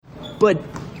But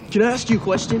can I ask you a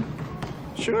question?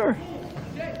 Sure.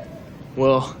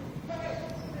 Well,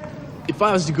 if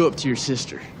I was to go up to your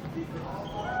sister,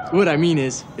 what I mean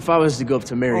is, if I was to go up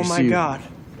to Mary Sue... Oh my God.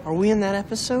 Are we in that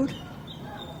episode?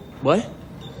 What?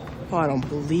 Oh, I don't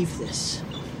believe this.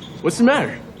 What's the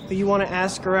matter? But you want to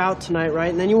ask her out tonight, right?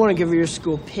 And then you want to give her your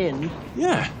school pin.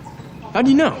 Yeah. How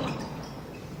do you know?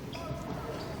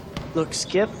 Look,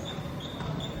 Skip,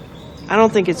 I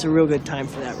don't think it's a real good time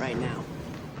for that right now.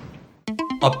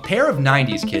 A pair of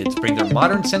 90s kids bring their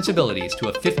modern sensibilities to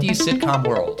a 50s sitcom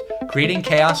world, creating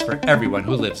chaos for everyone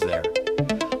who lives there.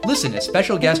 Listen as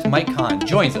special guest Mike Kahn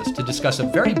joins us to discuss a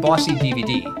very bossy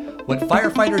DVD, what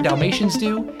firefighter Dalmatians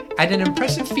do, and an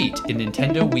impressive feat in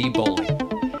Nintendo Wii bowling.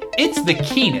 It's the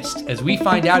keenest as we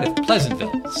find out if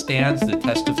Pleasantville stands the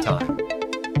test of time.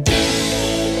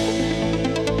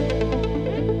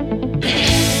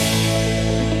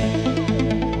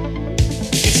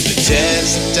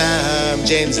 Test of time,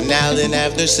 James and Alan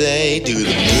have their say. Do the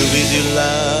movies you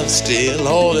love still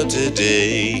hold up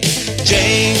today?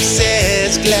 James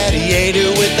says Gladiator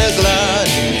with a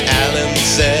glutton. Alan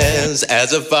says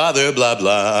as a father, blah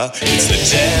blah. It's the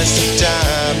test of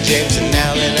time, James and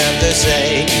Alan have their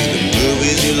say. Do the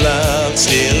movies you love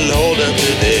still hold up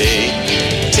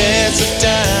today? Test of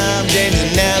time, James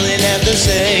and Alan have their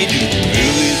say. Do the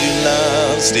movies you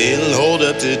love still hold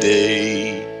up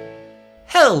today?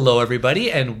 Hello, everybody,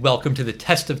 and welcome to the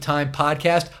Test of Time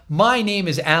podcast. My name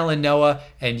is Alan Noah,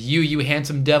 and you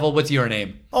handsome devil, what's your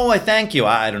name? Oh, I thank you.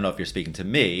 I don't know if you're speaking to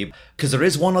me, because there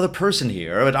is one other person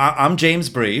here, but I'm James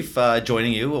Brief,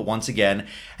 joining you once again.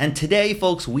 And today,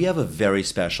 folks, we have a very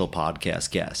special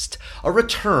podcast guest, a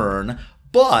return,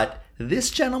 but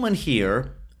this gentleman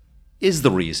here is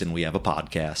the reason we have a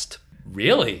podcast.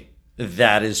 Really?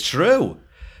 That is true,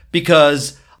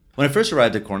 because when I first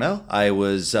arrived at Cornell, I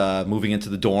was moving into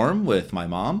the dorm with my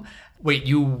mom. Wait,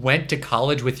 you went to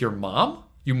college with your mom?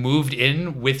 You moved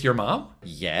in with your mom?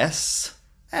 Yes.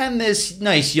 And this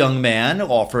nice young man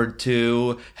offered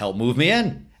to help move me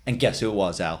in. And guess who it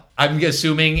was, Al? I'm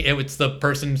assuming it was the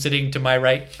person sitting to my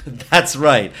right. That's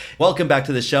right. Welcome back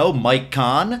to the show, Mike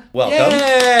Kahn. Welcome.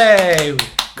 Yay!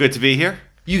 Good to be here.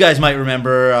 You guys might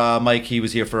remember Mike. He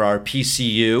was here for our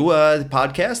PCU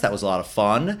podcast. That was a lot of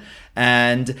fun.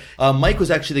 And Mike was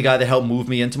actually the guy that helped move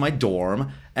me into my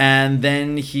dorm. And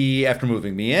then after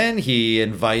moving me in, he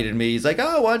invited me. He's like,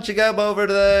 oh, why don't you come over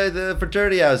to the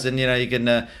fraternity house and, you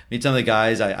can meet some of the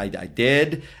guys. I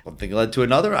did. One thing led to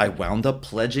another. I wound up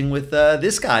pledging with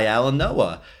this guy, Alan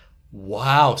Noah.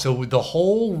 Wow. So the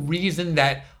whole reason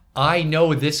that I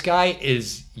know this guy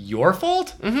is your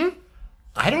fault? Mm-hmm.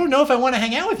 I don't know if I want to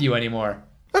hang out with you anymore.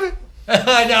 Okay.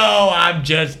 No, I'm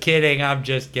just kidding.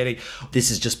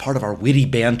 This is just part of our witty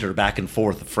banter back and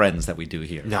forth of friends that we do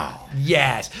here. No.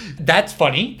 Yes, that's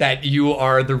funny that you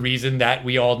are the reason that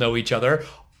we all know each other.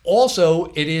 Also,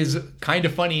 it is kind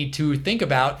of funny to think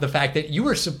about the fact that you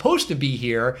were supposed to be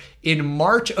here in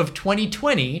March of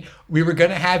 2020. We were going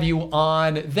to have you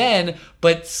on then,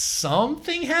 but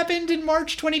something happened in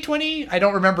March 2020. I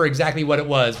don't remember exactly what it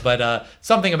was, but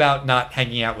something about not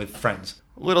hanging out with friends.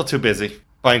 A little too busy.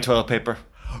 Buying toilet paper.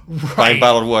 Right. Buying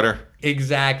bottled water.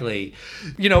 Exactly.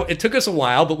 It took us a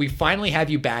while, but we finally have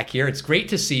you back here. It's great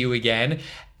to see you again.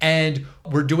 And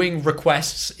we're doing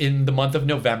requests in the month of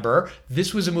November.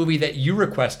 This was a movie that you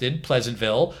requested,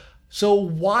 Pleasantville. So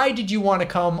why did you want to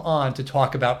come on to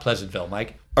talk about Pleasantville,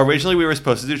 Mike? Originally, we were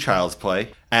supposed to do Child's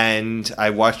Play. And I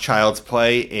watched Child's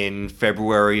Play in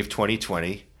February of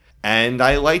 2020. And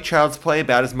I liked Child's Play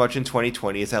about as much in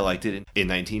 2020 as I liked it in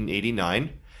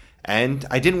 1989. And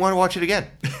I didn't want to watch it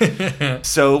again.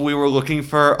 So we were looking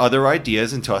for other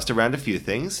ideas and tossed around a few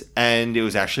things. And it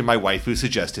was actually my wife who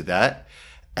suggested that.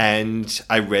 And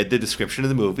I read the description of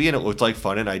the movie and it looked like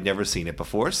fun and I'd never seen it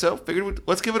before. So figured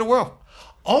let's give it a whirl.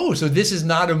 Oh, so this is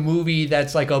not a movie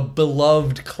that's like a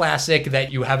beloved classic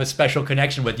that you have a special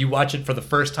connection with. You watch it for the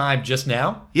first time just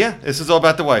now? Yeah, this is all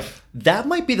about the wife. That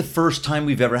might be the first time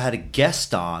we've ever had a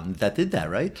guest on that did that,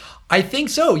 right? I think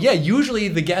so. Yeah, usually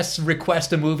the guests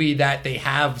request a movie that they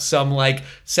have some like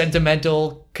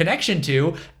sentimental connection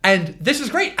to, and this is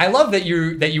great. I love that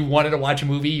you wanted to watch a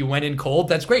movie. You went in cold.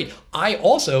 That's great. I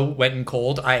also went in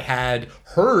cold. I had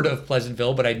heard of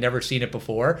Pleasantville, but I'd never seen it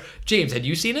before. James, had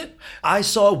you seen it? I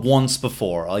saw it once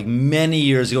before, like many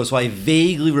years ago, so I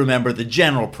vaguely remember the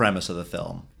general premise of the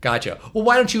film. Gotcha. Well,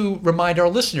 why don't you remind our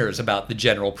listeners about the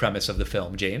general premise of the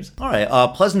film, James? All right.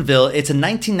 Pleasantville, it's a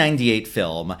 1998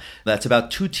 film that's about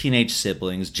two teenage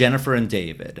siblings, Jennifer and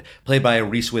David, played by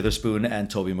Reese Witherspoon and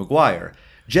Tobey Maguire.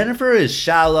 Jennifer is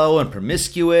shallow and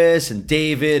promiscuous, and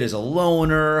David is a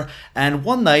loner, and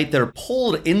one night they're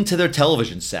pulled into their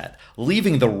television set,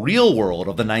 leaving the real world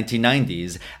of the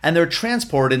 1990s, and they're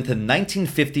transported into the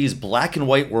 1950s black and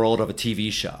white world of a TV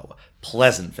show,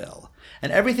 Pleasantville.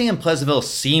 And everything in Pleasantville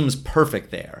seems perfect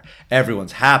there.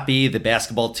 Everyone's happy, the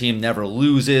basketball team never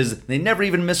loses, they never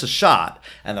even miss a shot,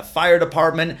 and the fire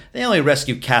department, they only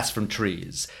rescue cats from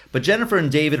trees. But Jennifer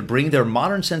and David bring their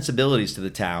modern sensibilities to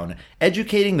the town,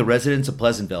 educating the residents of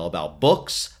Pleasantville about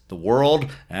books, the world,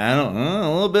 and a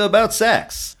little bit about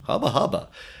sex. Hubba hubba.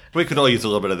 We could all use a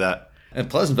little bit of that. And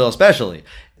Pleasantville especially.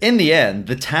 In the end,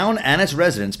 the town and its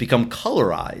residents become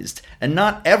colorized, and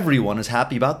not everyone is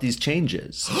happy about these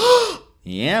changes.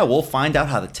 Yeah, we'll find out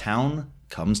how the town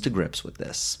comes to grips with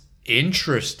this.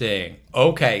 Interesting.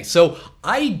 Okay, so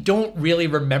I don't really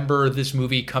remember this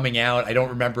movie coming out. I don't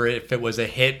remember if it was a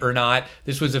hit or not.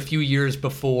 This was a few years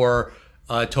before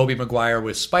Tobey Maguire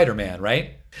was Spider-Man,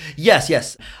 right?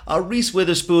 Yes. Reese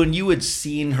Witherspoon, you had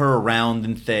seen her around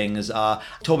in things.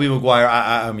 Tobey Maguire,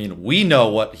 I mean, we know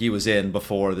what he was in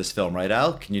before this film, right,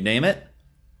 Al? Can you name it?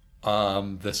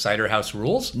 The Cider House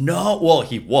Rules? No, well,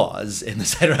 he was in the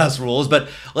Cider House Rules, but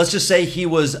let's just say he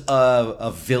was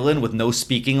a villain with no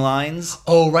speaking lines.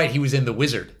 Oh, right, he was in The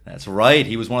Wizard. That's right,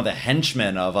 he was one of the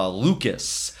henchmen of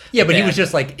Lucas. Yeah, but he was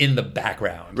just like in the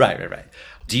background. Right.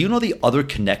 Do you know the other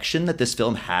connection that this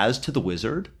film has to The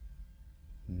Wizard?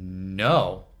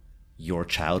 No. Your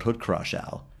childhood crush,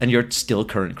 Al. And your still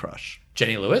current crush.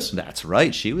 Jenny Lewis? That's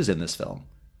right, she was in this film.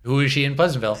 Who is she in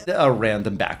Pleasantville? A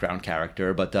random background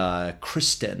character, but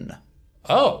Kristen.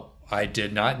 Oh, I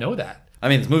did not know that. I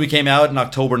mean, this movie came out in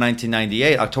October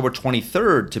 1998, October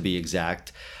 23rd to be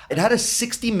exact. It had a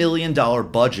 $60 million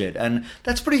budget, and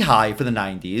that's pretty high for the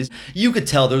 90s. You could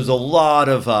tell there was a lot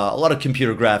of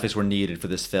computer graphics were needed for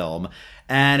this film.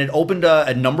 And it opened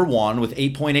at number one with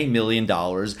 $8.8 million,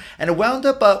 and it wound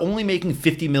up only making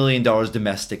 $50 million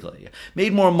domestically.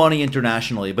 Made more money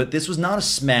internationally, but this was not a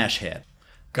smash hit.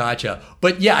 Gotcha.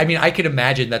 But yeah, I mean, I could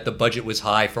imagine that the budget was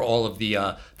high for all of the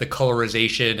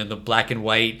colorization and the black and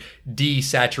white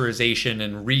desaturization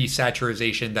and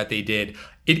resaturization that they did.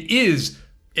 It is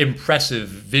impressive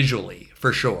visually,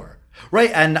 for sure.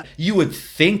 Right, and you would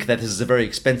think that this is a very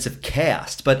expensive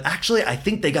cast, but actually I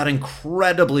think they got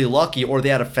incredibly lucky, or they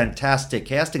had a fantastic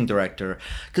casting director,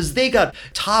 because they got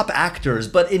top actors,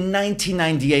 but in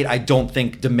 1998 I don't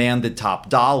think demanded top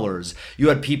dollars. You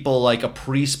had people like a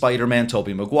pre-Spider-Man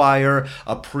Tobey Maguire,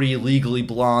 a pre-Legally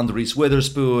Blonde Reese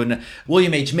Witherspoon,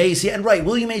 William H. Macy, and right,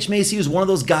 William H. Macy was one of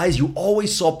those guys you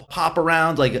always saw pop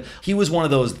around, like he was one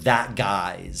of those that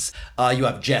guys. You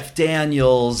have Jeff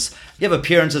Daniels. You have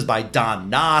appearances by Don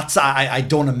Knotts. I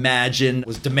don't imagine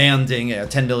was demanding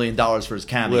 $10 million for his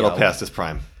cameo. Little past his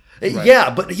prime. Right. Yeah,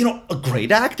 but a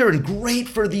great actor and great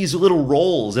for these little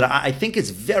roles. And I think it's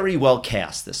very well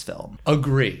cast, this film.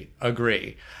 Agree.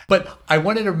 But I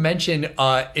wanted to mention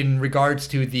in regards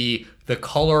to the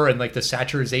color and like the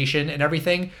saturation and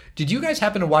everything, did you guys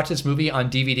happen to watch this movie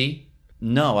on DVD?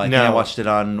 No, I think I watched it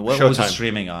on, what was it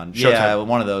streaming on? Showtime. Yeah,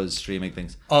 one of those streaming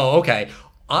things. Oh, okay.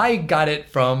 I got it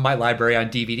from my library on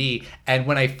DVD, and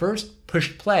when I first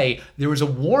pushed play, there was a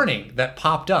warning that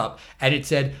popped up, and it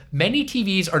said, many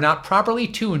TVs are not properly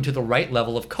tuned to the right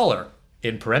level of color.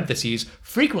 In parentheses,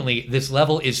 frequently this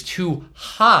level is too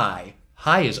high.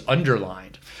 High is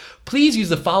underlined. Please use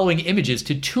the following images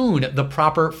to tune the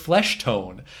proper flesh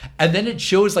tone. And then it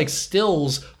shows like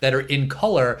stills that are in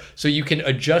color so you can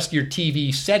adjust your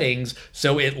TV settings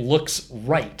so it looks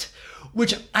right.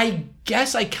 Which I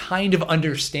guess I kind of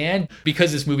understand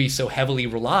because this movie so heavily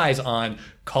relies on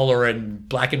color and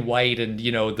black and white and,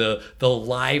 the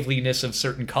liveliness of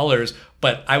certain colors.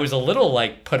 But I was a little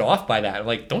like put off by that.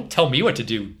 Like, don't tell me what to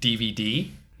do, DVD.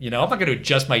 I'm not going to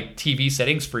adjust my TV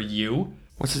settings for you.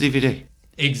 What's the DVD?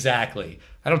 Exactly.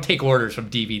 I don't take orders from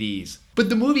DVDs. But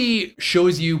the movie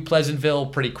shows you Pleasantville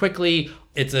pretty quickly.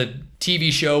 It's a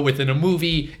TV show within a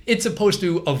movie. It's supposed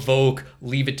to evoke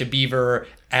Leave It to Beaver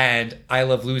and I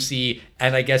Love Lucy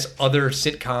and I guess other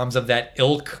sitcoms of that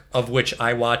ilk, of which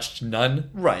I watched none.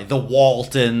 Right, the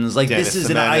Waltons. Like, Dennis this is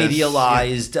the an Menace.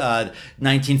 idealized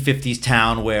 1950s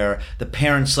town where the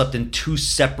parents slept in two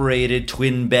separated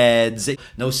twin beds,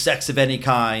 no sex of any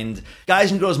kind.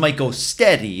 Guys and girls might go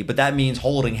steady, but that means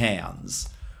holding hands.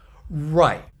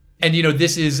 Right. And,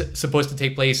 this is supposed to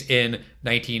take place in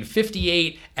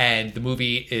 1958, and the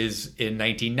movie is in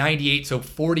 1998, so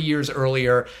 40 years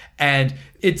earlier. And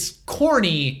it's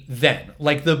corny then.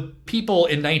 Like, the people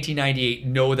in 1998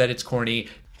 know that it's corny.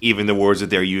 Even the words that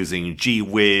they're using, gee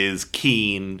whiz,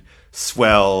 keen,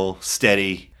 swell,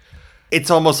 steady. It's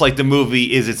almost like the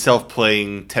movie is itself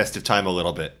playing test of time a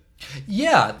little bit.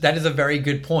 Yeah, that is a very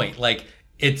good point. Like,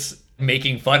 it's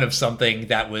making fun of something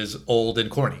that was old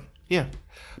and corny. Yeah.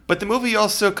 But the movie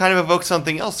also kind of evokes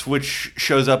something else, which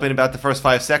shows up in about the first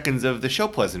 5 seconds of the show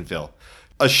Pleasantville.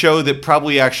 A show that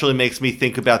probably actually makes me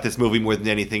think about this movie more than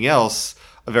anything else.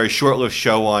 A very short-lived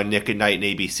show on Nick at Night and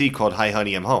ABC called Hi,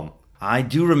 Honey, I'm Home. I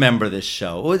do remember this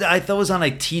show. I thought it was on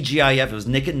like TGIF. It was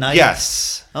Nick at Night?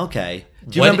 Yes. Okay.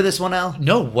 Do you remember this one, Al?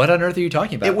 No, what on earth are you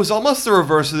talking about? It was almost the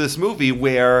reverse of this movie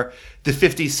where the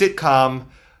 50s sitcom,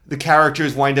 the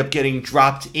characters wind up getting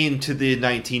dropped into the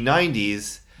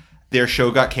 1990s. Their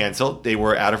show got canceled. They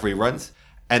were out of reruns.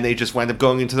 And they just wind up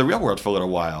going into the real world for a little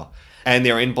while. And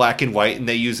they're in black and white, and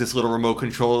they use this little remote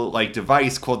control like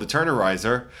device called the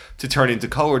Turnerizer to turn into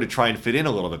color to try and fit in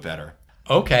a little bit better.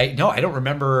 Okay. No, I don't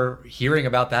remember hearing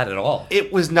about that at all.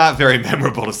 It was not very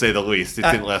memorable, to say the least. It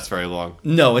didn't last very long.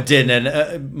 No, it didn't.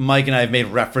 And Mike and I have made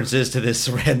references to this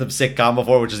random sitcom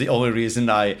before, which is the only reason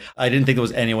I didn't think there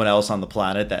was anyone else on the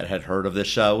planet that had heard of this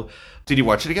show. Did you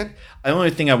watch it again? I only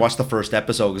think I watched the first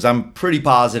episode because I'm pretty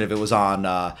positive it was on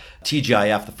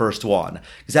TGIF, the first one.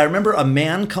 Because I remember a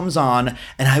man comes on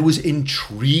and I was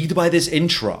intrigued by this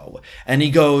intro. And he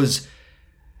goes,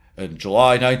 in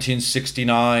July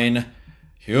 1969,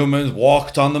 humans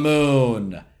walked on the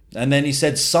moon. And then he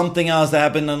said something else that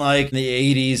happened in like the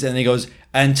 80s. And he goes,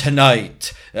 and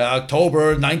tonight, October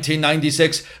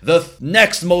 1996, the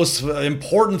next most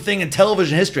important thing in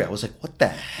television history. I was like, what the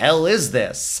hell is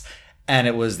this? And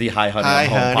it was the Hi, Honey, I'm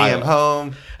Home Honey, pilot. I'm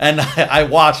Home. And I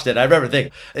watched it. I remember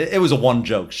thinking, it was a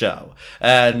one-joke show.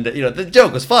 And, the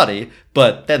joke was funny,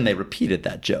 but then they repeated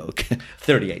that joke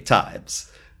 38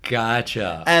 times.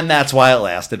 Gotcha. And that's why it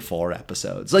lasted 4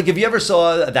 episodes. Like, if you ever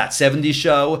saw that 70s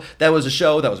show, that was a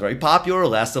show that was very popular,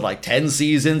 lasted like 10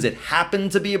 seasons. It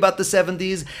happened to be about the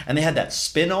 70s. And they had that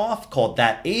spin-off called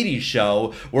That 80s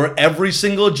Show, where every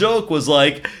single joke was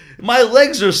like, my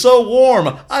legs are so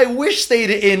warm. I wish they'd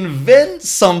invent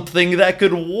something that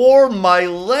could warm my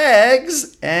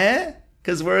legs.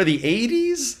 Because we're the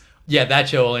 80s? Yeah, that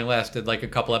show only lasted like a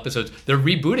couple episodes. They're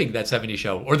rebooting that 70s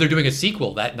show, or they're doing a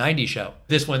sequel, that 90s show.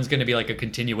 This one's going to be like a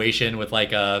continuation with like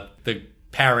the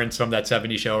parents from that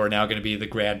 70s show are now going to be the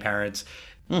grandparents.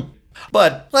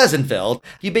 But Pleasantville,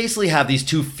 you basically have these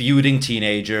two feuding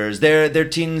teenagers. They're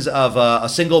teens of a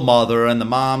single mother, and the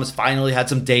mom's finally had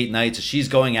some date night, so she's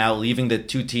going out, leaving the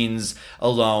two teens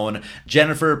alone.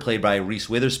 Jennifer, played by Reese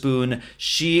Witherspoon,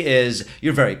 she is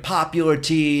your very popular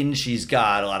teen. She's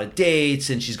got a lot of dates,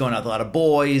 and she's going out with a lot of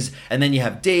boys. And then you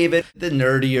have David, the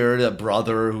nerdier, the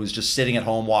brother, who's just sitting at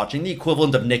home watching the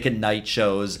equivalent of Nick at Night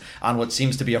shows on what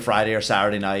seems to be a Friday or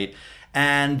Saturday night.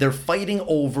 And they're fighting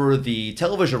over the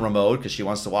television remote because she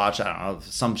wants to watch, I don't know,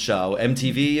 some show,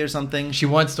 MTV or something. She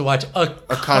wants to watch a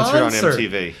concert on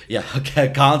MTV. Yeah, okay,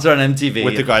 a concert on MTV.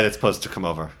 With the guy that's supposed to come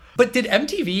over. But did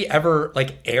MTV ever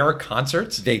like air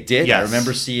concerts? They did. Yes. I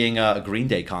remember seeing a Green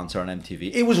Day concert on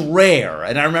MTV. It was rare,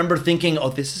 and I remember thinking, oh,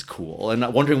 this is cool,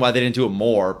 and wondering why they didn't do it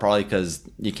more, probably because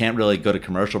you can't really go to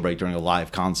commercial break during a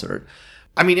live concert.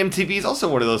 I mean, MTV is also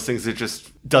one of those things that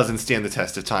just doesn't stand the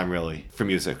test of time, really, for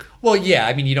music. Well, yeah.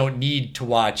 I mean, you don't need to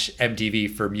watch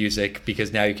MTV for music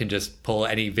because now you can just pull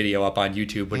any video up on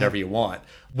YouTube whenever you want.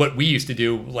 What we used to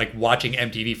do, like watching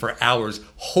MTV for hours,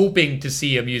 hoping to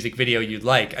see a music video you'd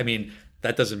like. I mean,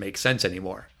 that doesn't make sense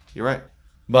anymore. You're right.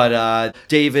 But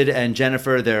David and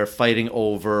Jennifer, they're fighting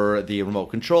over the remote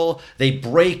control. They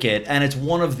break it, and it's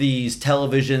one of these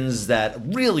televisions that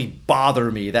really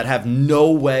bother me, that have no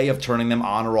way of turning them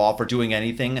on or off or doing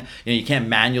anything. You can't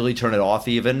manually turn it off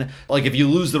even. Like, if you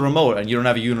lose the remote and you don't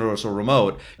have a universal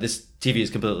remote, this TV is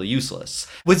completely useless.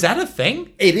 Was that a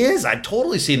thing? It is. I've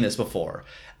totally seen this before.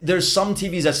 There's some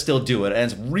TVs that still do it, and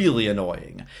it's really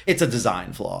annoying. It's a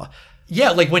design flaw.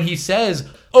 Yeah, like when he says,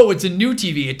 oh, it's a new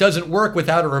TV, it doesn't work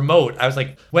without a remote. I was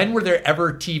like, when were there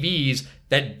ever TVs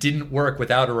that didn't work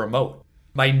without a remote?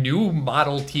 My new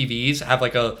model TVs have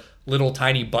like a little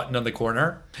tiny button on the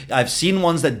corner. I've seen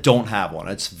ones that don't have one.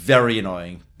 It's very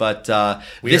annoying. But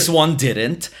this one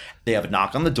didn't. They have a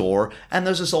knock on the door, and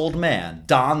there's this old man,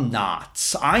 Don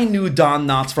Knotts. I knew Don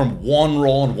Knotts from one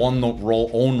role and one role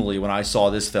only when I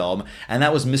saw this film, and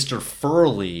that was Mr.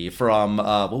 Furley from,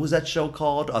 what was that show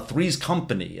called? Three's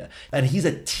Company. And he's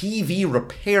a TV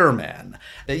repairman.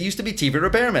 It used to be TV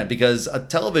repairman because a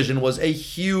television was a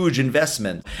huge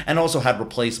investment and also had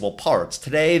replaceable parts.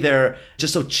 Today, they're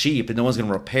just so cheap, and no one's going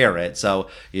to repair it, so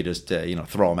you just,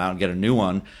 throw them out and get a new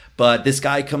one. But this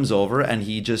guy comes over and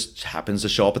he just happens to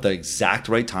show up at the exact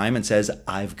right time and says,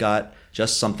 I've got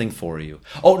just something for you.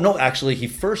 Oh, no, actually, he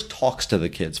first talks to the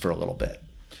kids for a little bit.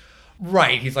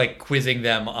 Right, he's like quizzing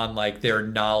them on like their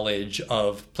knowledge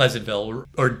of Pleasantville,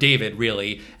 or David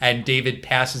really, and David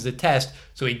passes the test,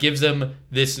 so he gives them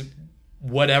this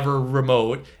whatever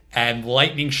remote, and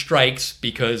lightning strikes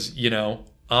because,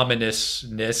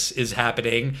 ominousness is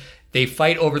happening. They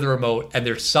fight over the remote and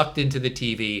they're sucked into the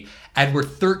TV, and we're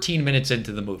 13 minutes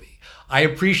into the movie. I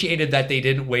appreciated that they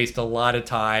didn't waste a lot of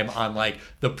time on like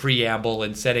the preamble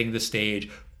and setting the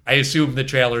stage. I assume the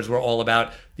trailers were all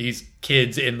about these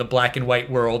kids in the black and white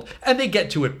world, and they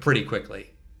get to it pretty quickly.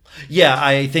 Yeah,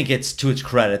 I think it's to its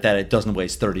credit that it doesn't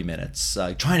waste 30 minutes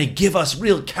trying to give us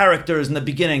real characters in the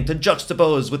beginning to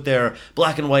juxtapose with their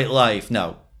black and white life.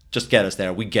 No, just get us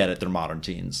there. We get it. They're modern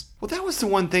teens. Well, that was the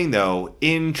one thing, though,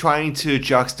 in trying to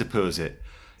juxtapose it.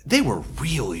 They were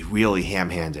really, really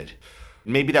ham-handed.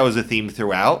 Maybe that was a theme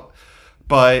throughout,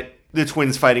 but the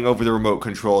twins fighting over the remote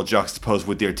control juxtaposed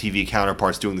with their TV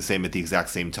counterparts doing the same at the exact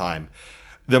same time.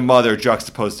 The mother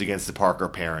juxtaposed against the Parker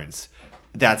parents.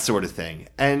 That sort of thing.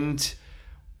 And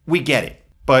we get it.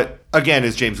 But again,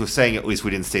 as James was saying, at least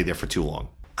we didn't stay there for too long.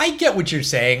 I get what you're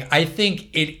saying. I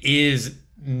think it is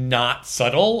not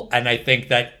subtle, and I think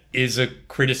that is a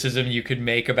criticism you could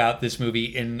make about this movie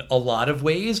in a lot of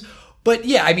ways. But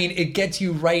yeah, I mean, it gets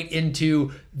you right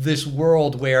into this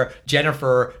world where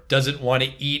Jennifer doesn't want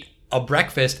to eat a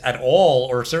breakfast at all,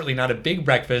 or certainly not a big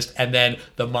breakfast, and then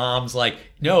the mom's like,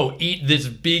 no, eat this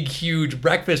big huge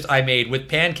breakfast I made with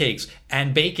pancakes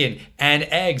and bacon and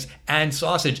eggs and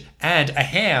sausage and a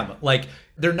ham. Like,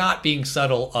 they're not being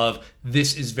subtle of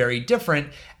this is very different.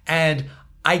 And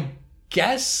I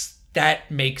guess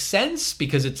that makes sense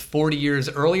because it's 40 years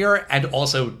earlier, and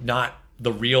also not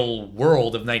the real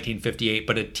world of 1958,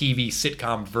 but a TV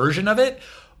sitcom version of it.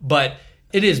 But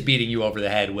it is beating you over the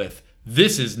head with,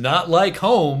 this is not like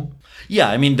home. Yeah,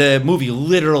 I mean, the movie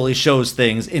literally shows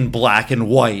things in black and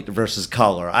white versus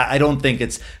color. I don't think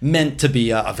it's meant to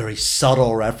be a very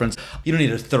subtle reference. You don't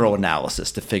need a thorough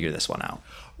analysis to figure this one out.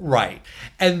 Right.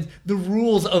 And the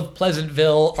rules of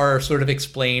Pleasantville are sort of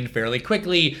explained fairly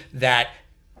quickly, that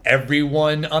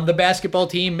everyone on the basketball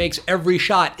team makes every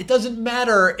shot. It doesn't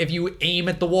matter if you aim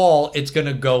at the wall, it's going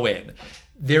to go in.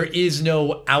 There is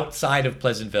no outside of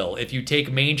Pleasantville. If you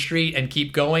take Main Street and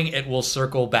keep going, it will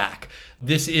circle back.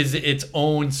 This is its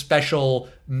own special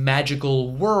magical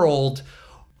world.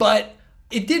 But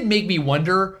it did make me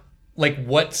wonder, like,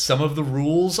 what some of the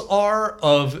rules are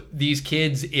of these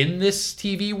kids in this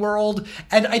TV world.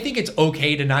 And I think it's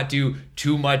okay to not do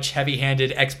too much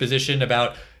heavy-handed exposition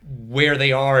about where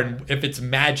they are and if it's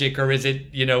magic or is it,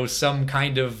 some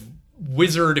kind of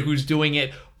wizard who's doing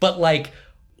it. But, like,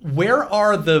 where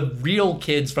are the real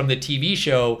kids from the TV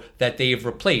show that they've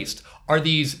replaced? Are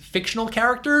these fictional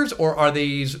characters, or are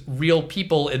these real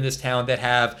people in this town that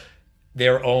have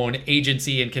their own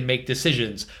agency and can make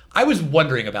decisions? I was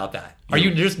wondering about that. Are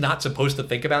you just not supposed to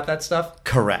think about that stuff?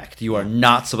 Correct. You are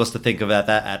not supposed to think about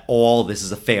that at all. This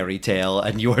is a fairy tale,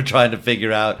 and you are trying to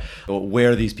figure out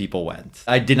where these people went.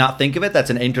 I did not think of it. That's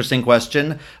an interesting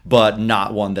question, but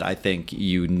not one that I think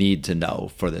you need to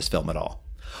know for this film at all.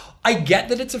 I get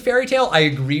that it's a fairy tale. I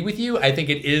agree with you. I think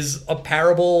it is a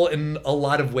parable in a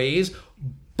lot of ways.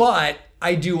 But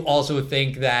I do also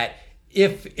think that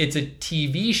if it's a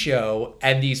TV show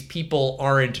and these people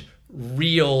aren't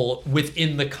real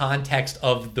within the context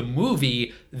of the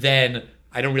movie, then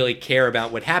I don't really care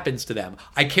about what happens to them.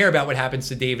 I care about what happens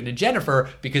to David and Jennifer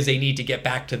because they need to get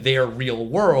back to their real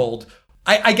world.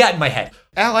 I got in my head.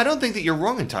 Al, I don't think that you're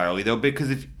wrong entirely, though, because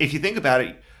if you think about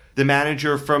it, the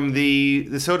manager from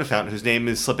the soda fountain, whose name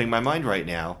is slipping my mind right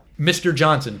now. Mr.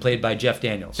 Johnson, played by Jeff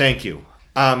Daniels. Thank you.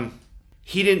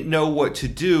 He didn't know what to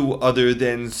do other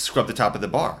than scrub the top of the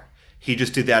bar. He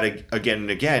just did that again and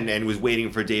again and was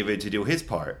waiting for David to do his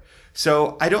part.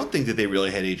 So I don't think that they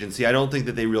really had agency. I don't think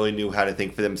that they really knew how to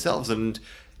think for themselves. And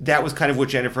that was kind of what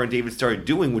Jennifer and David started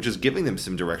doing, which is giving them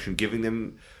some direction, giving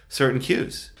them certain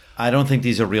cues. I don't think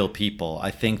these are real people.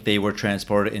 I think they were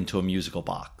transported into a musical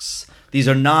box. These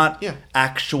are not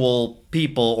actual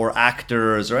people or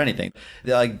actors or anything.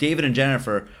 Like David and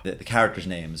Jennifer, the characters'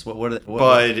 names. What are they?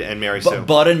 Bud and Mary Sue.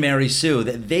 Bud and Mary Sue.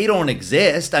 They don't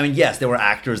exist. I mean, yes, there were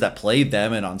actors that played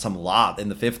them and on some lot in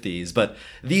the 50s, but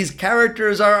these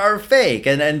characters are fake.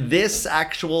 And this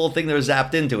actual thing they're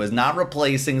zapped into is not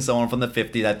replacing someone from the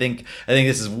 50s. I think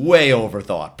this is way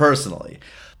overthought, personally.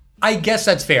 I guess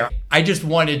that's fair. I just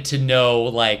wanted to know,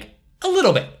 like, a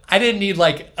little bit. I didn't need,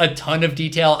 like, a ton of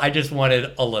detail. I just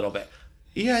wanted a little bit.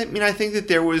 Yeah, I mean, I think that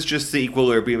there was just the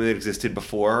equilibrium that existed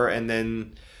before, and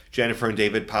then Jennifer and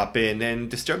David pop in and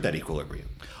disturb that equilibrium.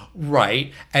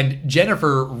 Right. And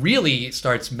Jennifer really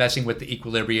starts messing with the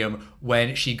equilibrium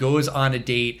when she goes on a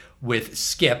date with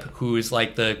Skip, who's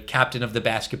like the captain of the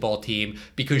basketball team,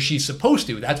 because she's supposed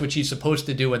to. That's what she's supposed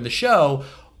to do in the show.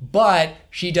 But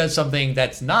she does something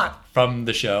that's not from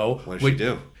the show. What does she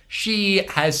do? She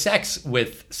has sex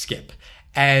with Skip.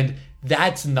 And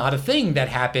that's not a thing that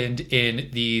happened in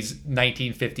these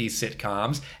 1950s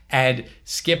sitcoms. And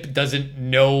Skip doesn't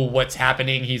know what's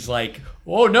happening. He's like,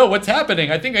 oh no, what's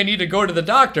happening? I think I need to go to the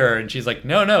doctor. And she's like,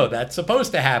 no, that's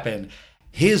supposed to happen.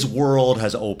 His world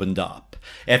has opened up.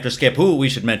 After Skip, who we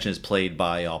should mention is played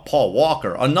by Paul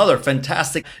Walker, another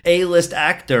fantastic A-list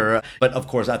actor, but of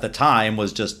course at the time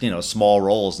was just, small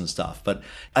roles and stuff. But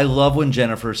I love when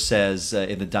Jennifer says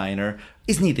in the diner,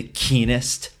 isn't he the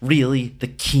keenest? Really? The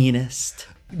keenest?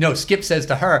 No, Skip says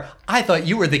to her, I thought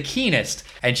you were the keenest.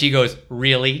 And she goes,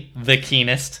 really? The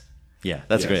keenest? Yeah,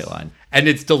 that's a great line. And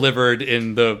it's delivered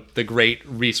in the great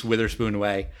Reese Witherspoon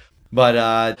way.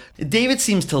 But David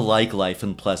seems to like life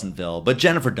in Pleasantville, but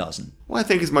Jennifer doesn't. Well, I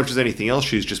think as much as anything else,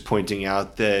 she's just pointing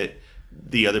out that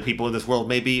the other people in this world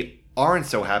maybe aren't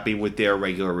so happy with their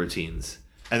regular routines.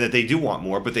 And that they do want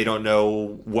more, but they don't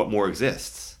know what more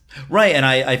exists. Right, and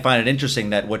I find it interesting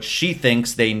that what she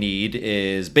thinks they need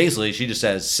is basically, she just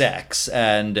says sex.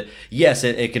 And yes,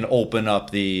 it can open up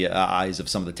the eyes of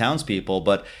some of the townspeople,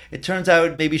 but it turns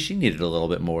out maybe she needed a little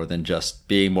bit more than just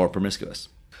being more promiscuous.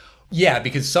 Yeah,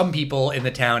 because some people in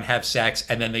the town have sex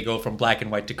and then they go from black and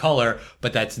white to color,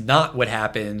 but that's not what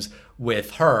happens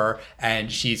with her. And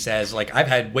she says, like, I've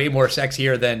had way more sex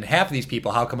here than half of these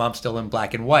people. How come I'm still in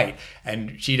black and white?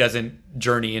 And she doesn't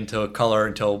journey into color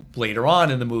until later on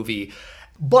in the movie.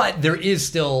 But there is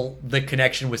still the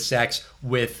connection with sex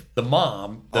with the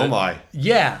mom. Oh my.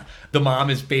 Yeah. The mom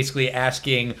is basically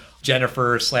asking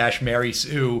Jennifer / Mary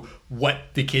Sue what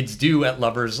the kids do at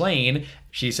Lover's Lane.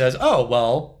 She says, oh,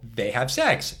 well, they have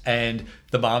sex. And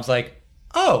the mom's like,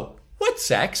 oh, what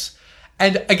sex?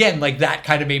 And again, like that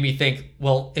kind of made me think,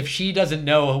 well, if she doesn't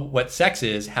know what sex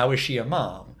is, how is she a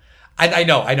mom? I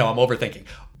know, I'm overthinking.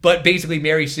 But basically,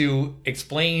 Mary Sue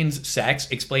explains sex,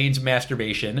 explains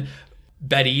masturbation.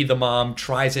 Betty, the mom,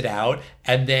 tries it out.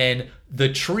 And then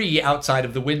the tree outside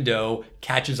of the window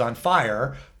catches on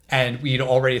fire. And we'd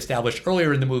already established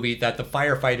earlier in the movie that the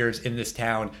firefighters in this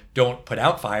town don't put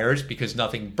out fires because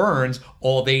nothing burns.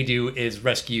 All they do is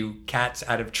rescue cats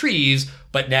out of trees.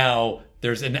 But now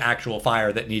there's an actual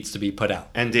fire that needs to be put out.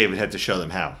 And David had to show them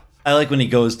how. I like when he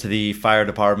goes to the fire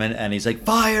department and he's like,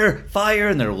 fire, fire.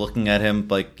 And they're looking at him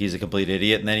like he's a complete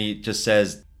idiot. And then he just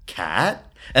says, cat?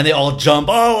 And they all jump,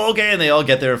 oh, okay, and they all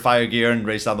get their fire gear and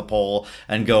race down the pole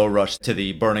and go rush to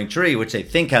the burning tree, which they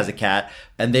think has a cat,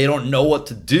 and they don't know what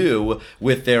to do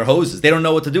with their hoses. They don't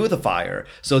know what to do with the fire.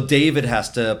 So David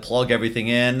has to plug everything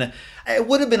in. It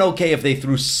would have been okay if they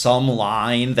threw some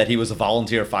line that he was a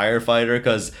volunteer firefighter,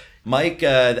 because Mike,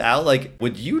 Al, like,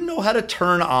 would you know how to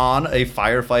turn on a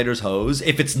firefighter's hose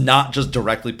if it's not just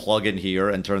directly plug in here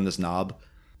and turn this knob?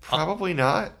 Probably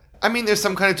not. I mean, there's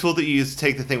some kind of tool that you use to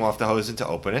take the thing off the hose and to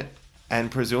open it.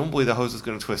 And presumably the hose is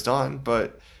going to twist on.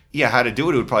 But yeah, how to do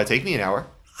it would probably take me an hour.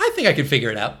 I think I could figure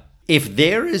it out. If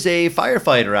there is a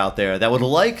firefighter out there that would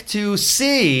like to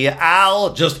see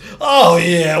Al just, oh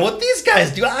yeah, what these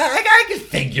guys do, I can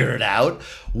figure it out.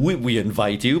 We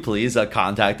invite you, please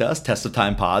contact us,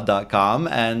 testoftimepod.com,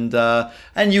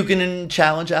 and you can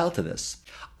challenge Al to this.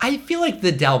 I feel like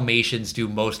the Dalmatians do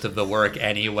most of the work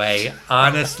anyway,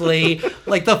 honestly.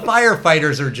 Like, the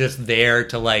firefighters are just there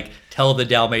to, like, tell the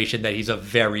Dalmatian that he's a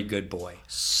very good boy.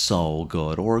 So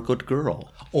good. Or a good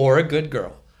girl. Or a good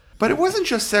girl. But it wasn't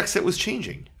just sex that was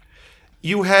changing.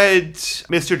 You had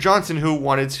Mr. Johnson, who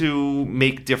wanted to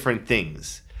make different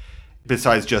things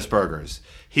besides just burgers.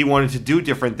 He wanted to do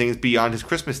different things beyond his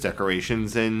Christmas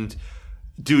decorations and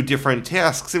do different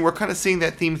tasks, and we're kind of seeing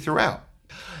that theme throughout.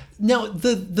 Now,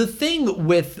 the thing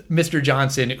with Mr.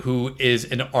 Johnson, who is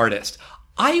an artist,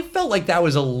 I felt like that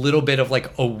was a little bit of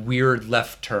like a weird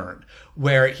left turn,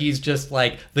 where he's just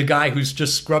like the guy who's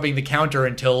just scrubbing the counter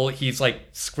until he's like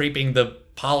scraping the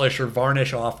polish or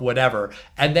varnish off, whatever.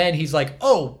 And then he's like,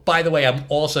 oh, by the way, I'm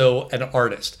also an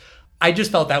artist. I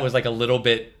just felt that was like a little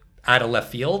bit out of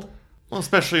left field. Well,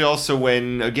 especially also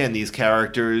when, again, these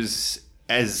characters,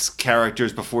 as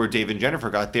characters before Dave and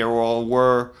Jennifer got there, all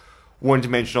were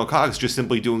one-dimensional cogs, just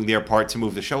simply doing their part to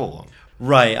move the show along.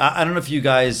 Right. I don't know if you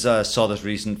guys saw this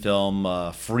recent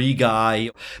film, Free Guy.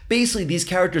 Basically, these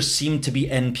characters seem to be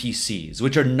NPCs,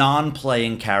 which are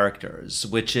non-playing characters,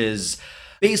 which is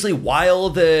Basically, while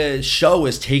the show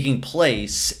is taking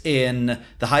place in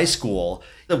the high school,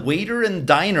 the waiter in the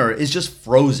diner is just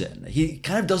frozen. He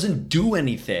kind of doesn't do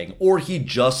anything, or he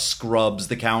just scrubs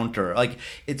the counter. Like,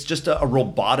 it's just a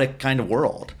robotic kind of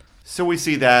world. So we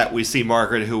see that. We see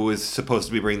Margaret, who was supposed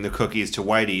to be bringing the cookies to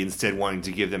Whitey, instead wanting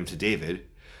to give them to David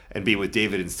and be with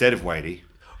David instead of Whitey.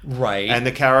 Right. And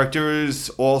the characters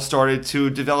all started to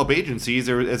develop agencies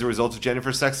as a result of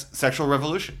Jennifer's sexual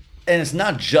revolution. And it's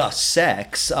not just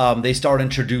sex. They start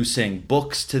introducing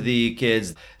books to the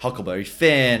kids, Huckleberry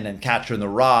Finn and Catcher in the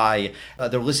Rye.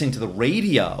 They're listening to the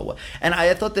radio. And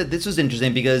I thought that this was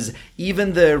interesting because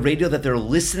even the radio that they're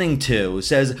listening to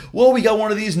says, well, we got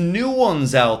one of these new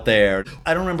ones out there.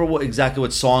 I don't remember exactly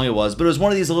what song it was, but it was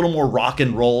one of these a little more rock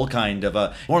and roll kind of,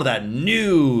 one of that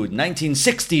new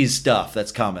 1960s stuff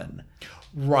that's coming.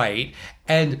 Right.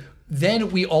 And then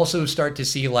we also start to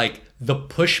see like the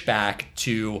pushback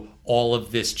to all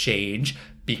of this change,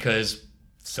 because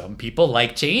some people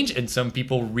like change and some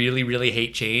people really, really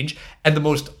hate change. And the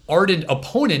most ardent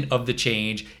opponent of the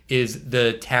change is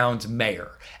the town's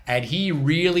mayor. And he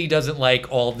really doesn't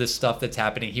like all of this stuff that's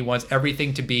happening. He wants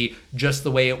everything to be just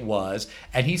the way it was.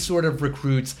 And he sort of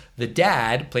recruits the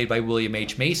dad, played by William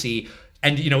H. Macy.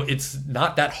 And, you know, it's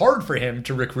not that hard for him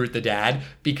to recruit the dad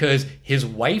because his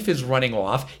wife is running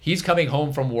off. He's coming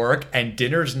home from work and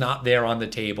dinner's not there on the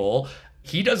table.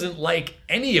 He doesn't like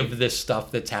any of this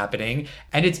stuff that's happening.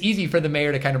 And it's easy for the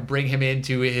mayor to kind of bring him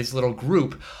into his little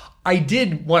group. I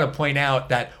did want to point out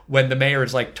that when the mayor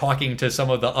is like talking to some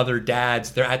of the other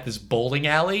dads, they're at this bowling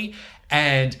alley.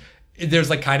 And there's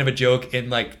like kind of a joke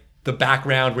in like the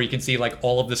background where you can see like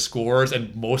all of the scores,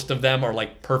 and most of them are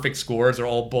like perfect scores. They're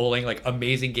all bowling, like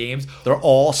amazing games. They're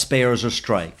all spares or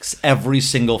strikes, every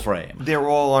single frame. They're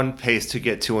all on pace to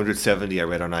get 270, I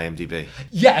read on IMDb.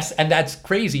 Yes, and that's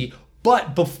crazy.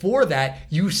 But before that,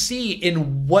 you see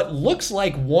in what looks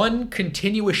like one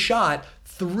continuous shot,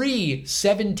 3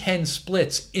 7-10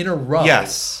 splits in a row.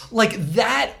 Yes. Like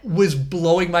that was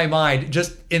blowing my mind,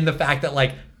 just in the fact that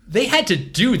like they had to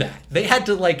do that. They had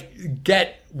to like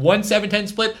get one 7-10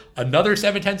 split, another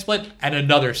 7-10 split, and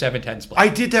another 7-10 split. I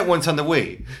did that once on the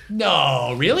Wii.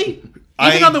 No, really?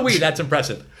 Even on the Wii, that's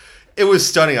impressive. It was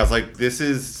stunning. I was like, this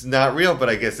is not real, but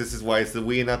I guess this is why it's the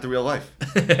Wii and not the real life.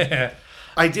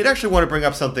 I did actually want to bring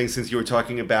up something since you were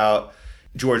talking about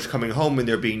George coming home and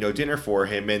there being no dinner for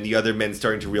him and the other men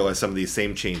starting to realize some of these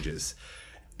same changes.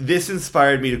 This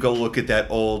inspired me to go look at that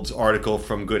old article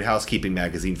from Good Housekeeping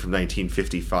magazine from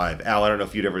 1955. Al, I don't know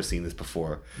if you'd ever seen this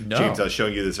before. No. James, I was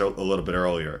showing you this a little bit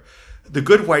earlier. The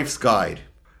Good Wife's Guide.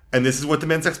 And this is what the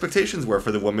men's expectations were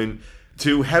for the woman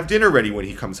to have dinner ready when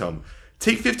he comes home.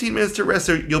 Take 15 minutes to rest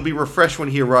so you'll be refreshed when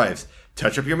he arrives.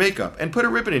 Touch up your makeup and put a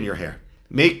ribbon in your hair.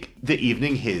 Make the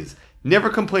evening his.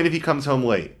 Never complain if he comes home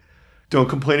late. Don't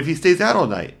complain if he stays out all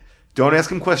night. Don't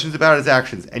ask him questions about his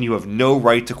actions, and you have no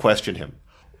right to question him.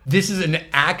 This is an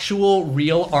actual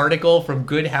real article from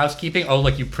Good Housekeeping. Oh,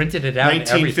 like you printed it out.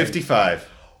 1955.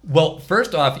 Well,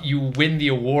 first off, you win the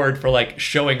award for like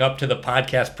showing up to the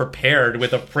podcast prepared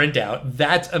with a printout.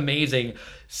 That's amazing.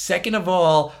 Second of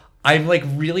all, I'm like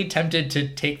really tempted to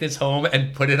take this home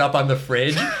and put it up on the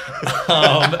fridge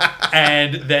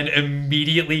and then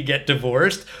immediately get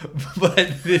divorced.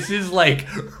 But this is like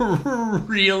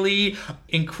really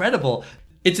incredible.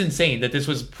 It's insane that this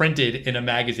was printed in a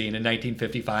magazine in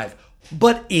 1955.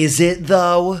 But is it,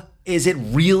 though? Is it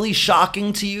really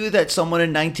shocking to you that someone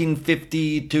in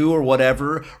 1952 or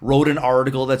whatever wrote an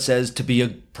article that says to be a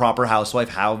proper housewife,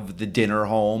 have the dinner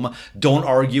home, don't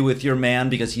argue with your man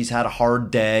because he's had a hard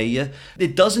day?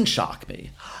 It doesn't shock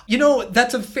me. You know,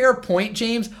 that's a fair point,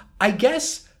 James. I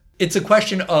guess it's a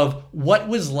question of what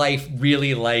was life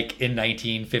really like in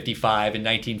 1955 and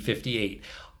 1958.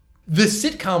 The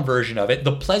sitcom version of it,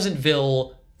 the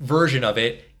Pleasantville version of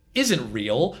it, isn't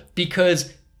real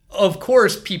because, of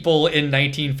course, people in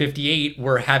 1958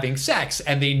 were having sex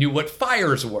and they knew what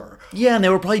fires were. Yeah, and they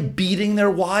were probably beating their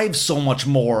wives so much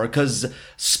more because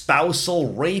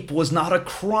spousal rape was not a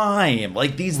crime.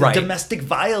 Like these domestic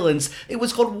violence, it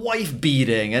was called wife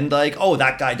beating. And like, oh,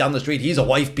 that guy down the street, he's a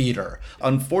wife beater.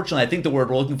 Unfortunately, I think the word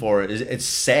we're looking for is it's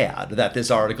sad that this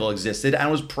article existed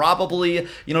and was probably,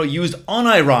 used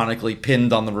unironically,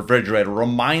 pinned on the refrigerator.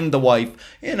 Remind the wife,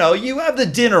 you have the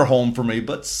dinner home for me,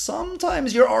 but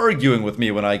sometimes you're arguing with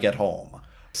me when I get home.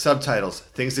 Subtitles,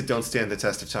 things that don't stand the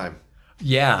test of time.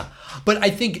 Yeah, but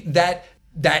I think that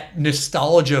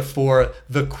nostalgia for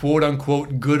the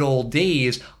quote-unquote good old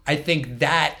days, I think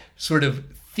that sort of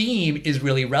theme is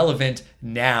really relevant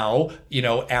now,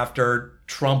 after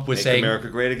Trump was saying... Make America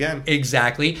great again.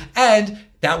 Exactly. And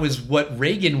That was what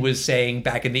Reagan was saying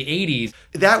back in the 80s.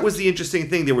 That was the interesting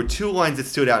thing. There were two lines that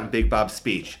stood out in Big Bob's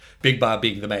speech. Big Bob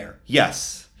being the mayor.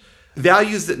 Yes.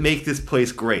 Values that make this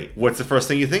place great. What's the first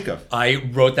thing you think of? I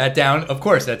wrote that down. Of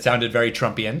course, that sounded very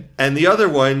Trumpian. And the other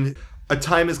one, a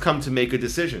time has come to make a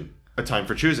decision. A time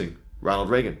for choosing. Ronald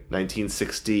Reagan,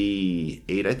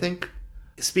 1968, I think.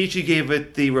 Speech he gave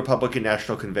at the Republican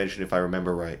National Convention, if I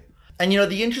remember right. And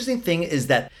the interesting thing is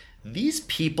that these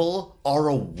people are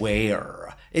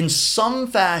aware. In some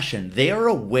fashion, they are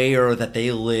aware that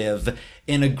they live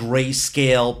in a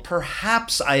grayscale,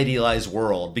 perhaps idealized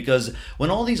world. Because when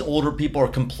all these older people are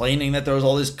complaining that there's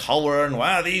all this color and,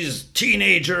 wow, these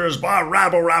teenagers, blah,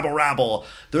 rabble, rabble, rabble.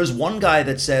 There's one guy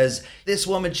that says, this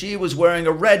woman, she was wearing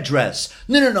a red dress.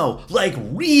 No, like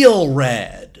real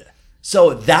red.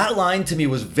 So that line to me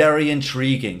was very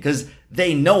intriguing because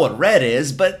they know what red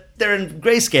is, but they're in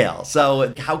grayscale.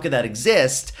 So how could that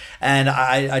exist? And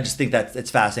I just think that it's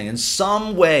fascinating. In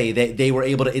some way, they were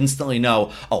able to instantly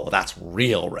know, oh, well, that's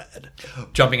real red.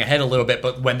 Jumping ahead a little bit,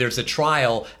 but when there's a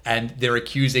trial and they're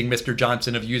accusing Mr.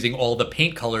 Johnson of using all the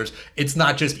paint colors, it's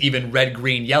not just even red,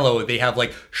 green, yellow. They have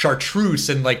like chartreuse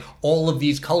and like all of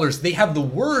these colors. They have the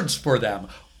words for them.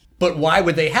 But why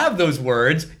would they have those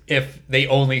words if they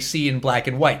only see in black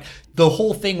and white? The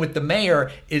whole thing with the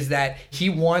mayor is that he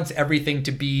wants everything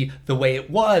to be the way it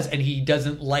was, and he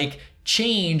doesn't like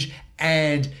change.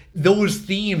 And those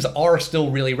themes are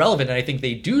still really relevant. And I think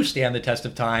they do stand the test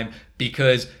of time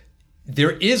because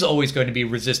there is always going to be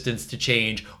resistance to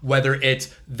change, whether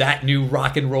it's that new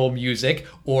rock and roll music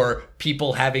or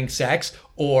people having sex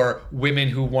or women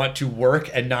who want to work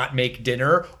and not make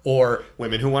dinner or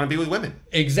women who want to be with women.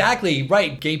 Exactly,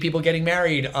 right. Gay people getting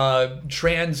married,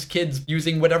 trans kids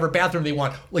using whatever bathroom they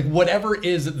want. Like whatever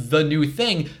is the new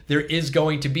thing, there is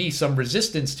going to be some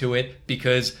resistance to it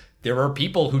because there are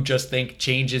people who just think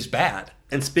change is bad.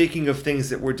 And speaking of things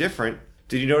that were different,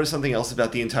 did you notice something else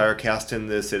about the entire cast and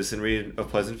the citizenry of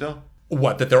Pleasantville?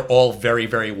 What, that they're all very,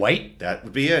 very white? That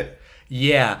would be it.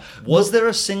 Yeah. Was there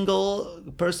a single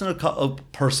person of color?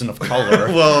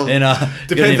 Well,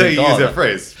 depends how you use that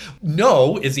phrase.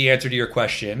 No is the answer to your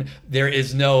question. There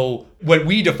is no, what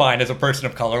we define as a person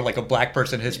of color, like a black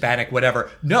person, Hispanic,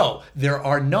 whatever. No, there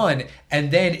are none.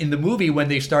 And then in the movie, when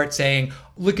they start saying,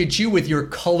 look at you with your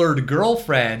colored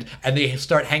girlfriend, and they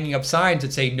start hanging up signs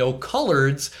that say no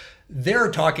coloreds,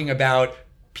 they're talking about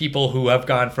people who have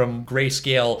gone from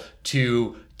grayscale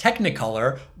to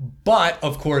Technicolor, but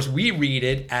of course we read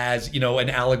it as, an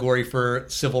allegory for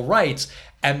civil rights,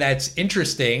 and that's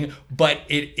interesting, but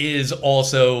it is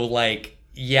also like,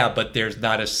 yeah, but there's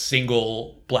not a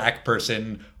single black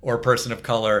person or person of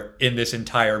color in this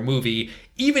entire movie.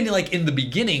 Even like in the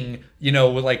beginning,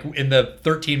 like in the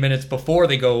 13 minutes before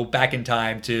they go back in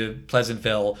time to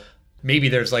Pleasantville, maybe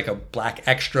there's like a black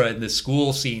extra in the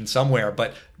school scene somewhere,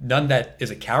 but none that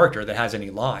is a character that has any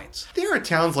lines. There are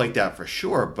towns like that for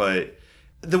sure, but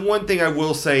the one thing I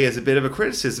will say as a bit of a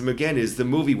criticism, again, is the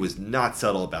movie was not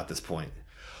subtle about this point.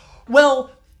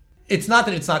 Well, it's not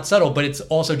that it's not subtle, but it's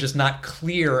also just not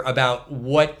clear about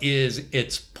what is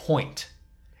its point.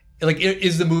 Like,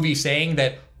 is the movie saying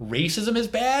that racism is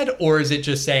bad, or is it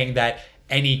just saying that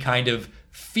any kind of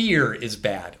fear is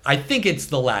bad? I think it's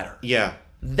the latter. Yeah.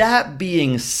 That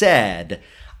being said,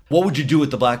 what would you do with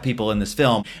the black people in this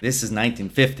film? This is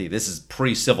 1950. This is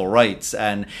pre-civil rights.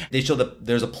 And they show that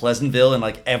there's a Pleasantville in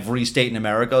like every state in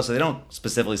America. So they don't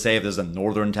specifically say if there's a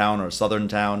northern town or a southern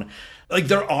town. Like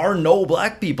there are no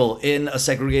black people in a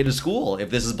segregated school if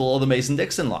this is below the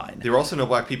Mason-Dixon line. There are also no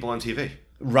black people on TV.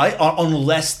 Right?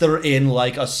 Unless they're in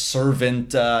like a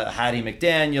servant, Hattie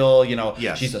McDaniel,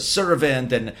 Yes. She's a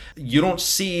servant, and you don't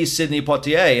see Sidney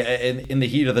Poitier in the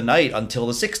heat of the night until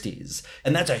the 60s.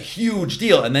 And that's a huge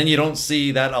deal. And then you don't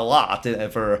see that a lot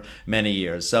for many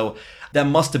years. So that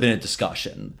must have been a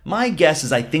discussion. My guess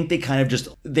is I think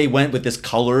they went with this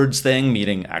coloreds thing,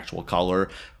 meaning actual color,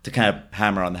 to kind of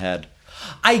hammer on the head.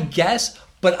 I guess,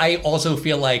 but I also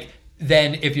feel like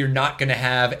then if you're not going to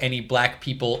have any black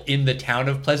people in the town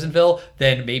of Pleasantville,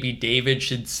 then maybe David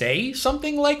should say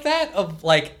something like that of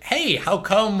like, hey, how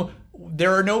come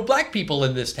there are no black people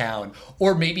in this town?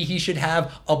 Or maybe he should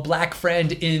have a black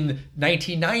friend in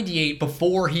 1998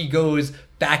 before he goes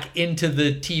back into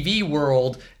the TV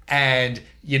world and,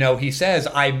 he says,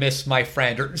 I miss my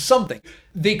friend or something.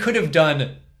 They could have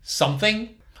done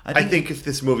something. I think if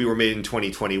this movie were made in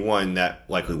 2021, that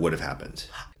likely would have happened.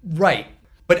 Right.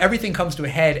 But everything comes to a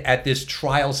head at this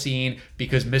trial scene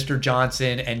because Mr.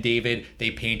 Johnson and David,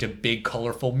 they paint a big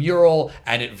colorful mural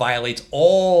and it violates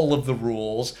all of the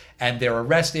rules and they're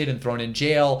arrested and thrown in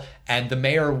jail. And the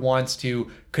mayor wants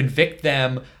to convict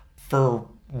them for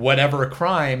whatever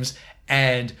crimes.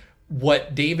 And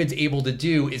what David's able to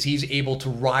do is he's able to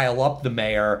rile up the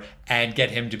mayor and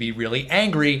get him to be really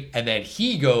angry, and then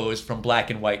he goes from black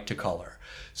and white to color.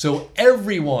 So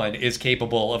everyone is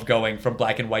capable of going from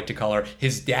black and white to color.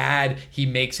 His dad, he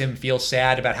makes him feel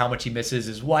sad about how much he misses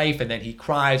his wife, and then he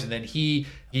cries, and then he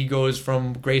goes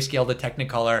from grayscale to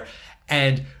Technicolor.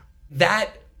 And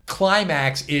that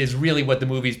climax is really what the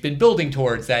movie's been building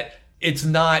towards, that it's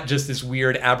not just this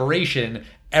weird aberration.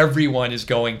 Everyone is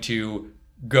going to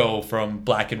go from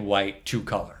black and white to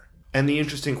color. And the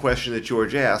interesting question that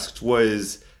George asked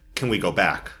was, can we go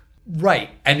back? Right.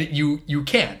 And you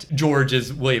can't. George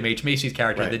is William H. Macy's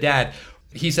character, Right. the dad.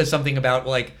 He says something about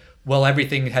like, well,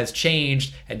 everything has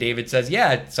changed. And David says,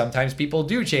 yeah, sometimes people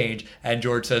do change. And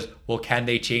George says, well, can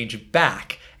they change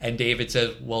back? And David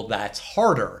says, well, that's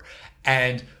harder.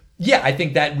 And yeah, I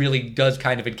think that really does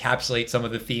kind of encapsulate some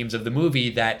of the themes of the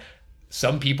movie, that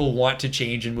some people want to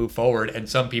change and move forward, and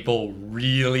some people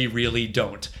really, really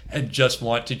don't and just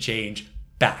want to change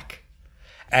back.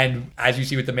 And as you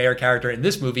see with the mayor character in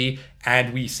this movie,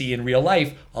 and we see in real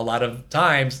life, a lot of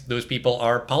times those people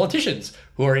are politicians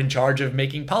who are in charge of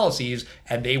making policies,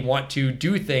 and they want to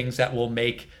do things that will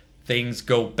make things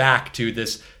go back to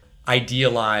this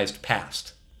idealized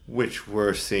past. Which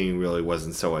we're seeing really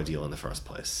wasn't so ideal in the first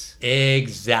place.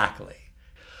 Exactly.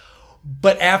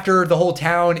 But after the whole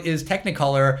town is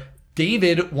Technicolor,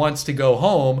 David wants to go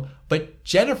home, but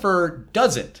Jennifer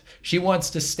doesn't. She wants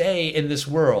to stay in this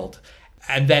world.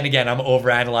 And then again, I'm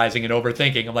overanalyzing and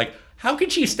overthinking. I'm like, how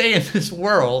can she stay in this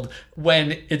world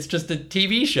when it's just a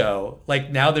TV show?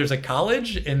 Like, now there's a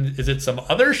college, and is it some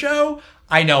other show?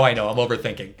 I know, I'm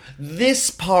overthinking. This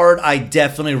part I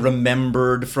definitely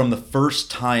remembered from the first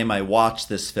time I watched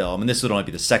this film, and this would only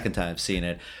be the second time I've seen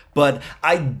it. But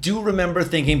I do remember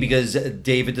thinking, because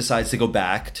David decides to go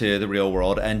back to the real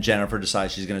world and Jennifer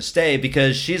decides she's going to stay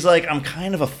because she's like, I'm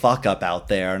kind of a fuck up out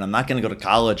there and I'm not going to go to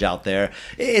college out there.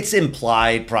 It's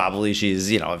implied probably she's,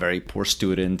 a very poor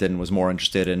student and was more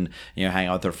interested in, hanging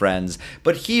out with her friends.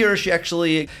 But here she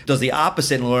actually does the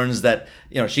opposite and learns that,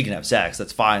 she can have sex,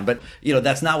 that's fine. But,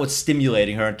 that's not what's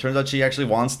stimulating her. It turns out she actually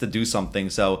wants to do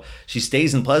something. So she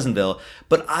stays in Pleasantville.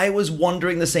 But I was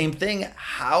wondering the same thing.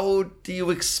 How do you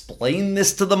explain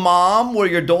this to the mom where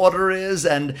your daughter is?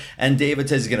 And David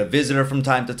says he's going to visit her from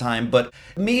time to time. But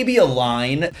maybe a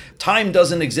line, time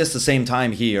doesn't exist the same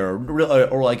time here.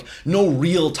 Or like no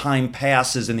real time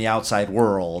passes in the outside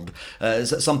world.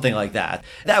 Something like that.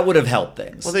 That would have helped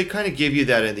things. Well, they kind of give you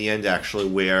that in the end, actually,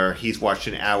 where he's watched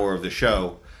an hour of the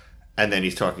show and then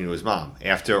he's talking to his mom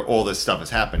after all this stuff has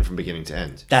happened from beginning to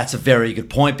end. That's a very good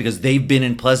point, because they've been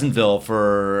in Pleasantville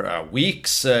for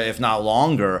weeks, if not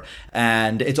longer,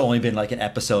 and it's only been like an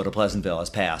episode of Pleasantville has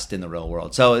passed in the real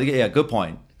world. So, yeah, good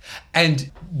point.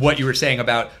 And what you were saying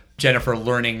about Jennifer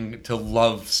learning to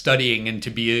love studying and to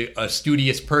be a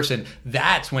studious person,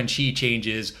 that's when she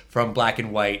changes from black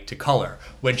and white to color,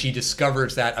 when she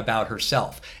discovers that about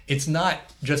herself. It's not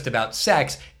just about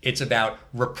sex, it's about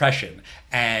repression.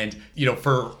 And,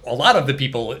 for a lot of the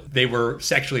people, they were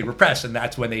sexually repressed, and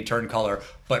that's when they turned color.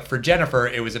 But for Jennifer,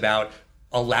 it was about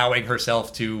allowing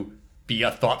herself to be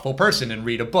a thoughtful person and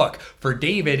read a book. For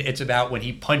David, it's about when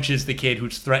he punches the kid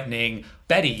who's threatening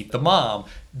Betty, the mom.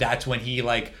 That's when he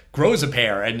grows a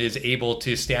pair and is able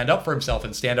to stand up for himself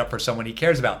and stand up for someone he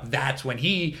cares about. That's when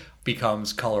he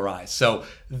becomes colorized. So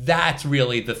that's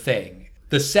really the thing.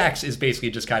 The sex is basically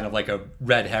just kind of like a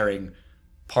red herring,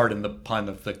 pardon the pun,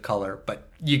 of the color, but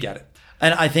you get it.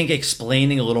 And I think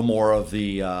explaining a little more of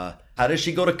the how does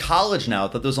she go to college now? I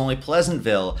thought there was only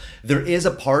Pleasantville. There is a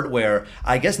part where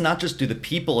I guess not just do the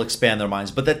people expand their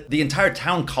minds, but that the entire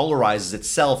town colorizes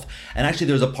itself. And actually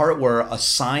there's a part where a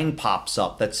sign pops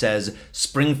up that says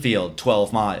Springfield,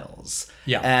 12 miles.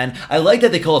 Yeah. And I like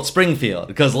that they call it Springfield,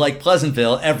 because like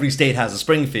Pleasantville, every state has a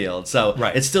Springfield. So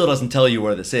Right. It still doesn't tell you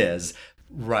where this is.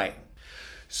 Right.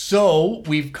 So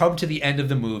we've come to the end of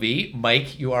the movie.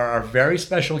 Mike, you are our very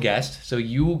special guest, so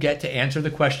you get to answer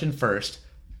the question first.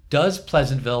 Does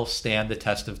Pleasantville stand the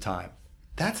test of time?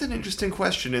 That's an interesting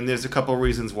question, and there's a couple of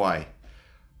reasons why.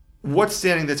 What's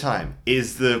standing the time?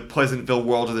 Is the Pleasantville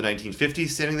world of the 1950s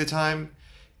standing the time?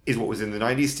 Is what was in the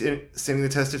 90s standing the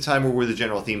test of time, or were the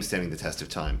general themes standing the test of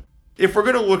time? If we're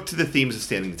going to look to the themes of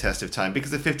standing the test of time,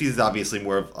 because the 50s is obviously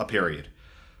more of a period,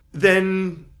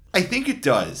 then I think it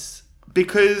does.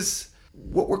 Because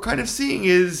what we're kind of seeing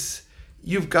is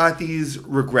you've got these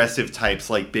regressive types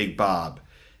like Big Bob,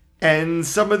 and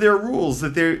some of their rules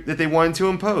that they wanted to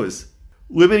impose.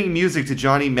 Limiting music to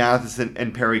Johnny Mathison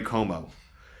and Perry Como.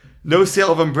 No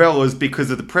sale of umbrellas because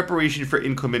of the preparation for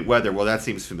inclement weather. Well, that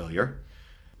seems familiar.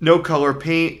 No color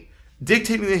paint.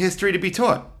 dictating the history to be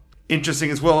taught.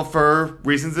 Interesting as well for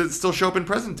reasons that still show up in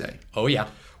present day. Oh, yeah.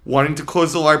 Wanting to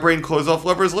close the library and close off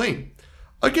Lover's Lane.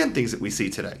 Again, things that we see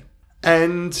today.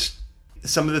 And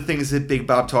some of the things that Big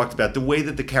Bob talked about, the way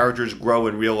that the characters grow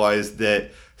and realize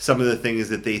that some of the things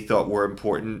that they thought were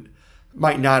important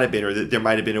might not have been, or that there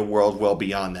might have been a world well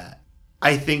beyond that.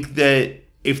 I think that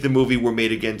if the movie were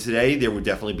made again today, there would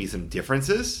definitely be some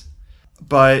differences.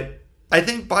 But I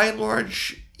think by and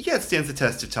large, yeah, it stands the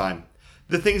test of time.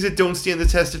 The things that don't stand the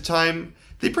test of time,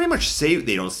 they pretty much say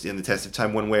they don't stand the test of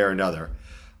time one way or another.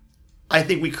 I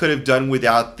think we could have done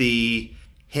without the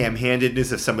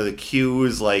ham-handedness of some of the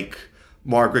cues, like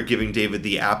Margaret giving David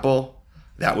the apple.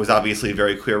 That was obviously a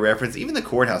very clear reference. Even the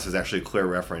courthouse is actually a clear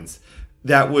reference.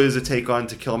 That was a take on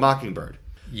To Kill a Mockingbird.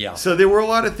 Yeah. So there were a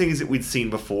lot of things that we'd seen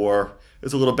before.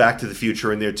 There's a little Back to the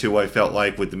Future in there too, I felt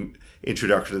like, with the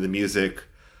introduction of the music.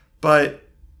 But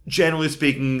generally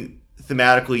speaking,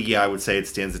 thematically, yeah, I would say it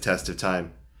stands the test of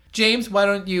time. James, why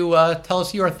don't you tell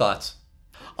us your thoughts?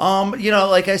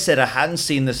 Like I said, I hadn't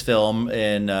seen this film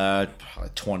in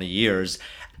 20 years.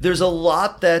 There's a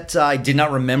lot that I did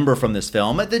not remember from this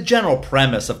film. The general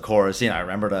premise, of course, I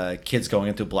remember the kids going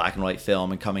into black and white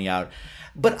film and coming out.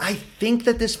 But I think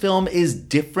that this film is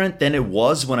different than it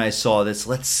was when I saw this,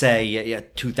 let's say,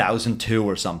 2002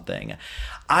 or something.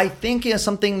 I think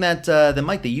something that,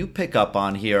 Mike, that you pick up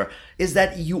on here is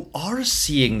that you are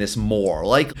seeing this more.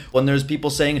 Like when there's people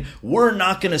saying, we're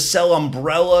not going to sell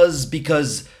umbrellas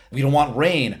because we don't want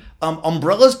rain.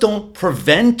 Umbrellas don't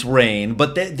prevent rain,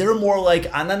 but they're more like,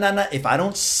 if I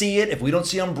don't see it, if we don't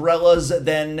see umbrellas,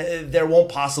 then there won't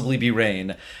possibly be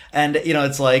rain. And,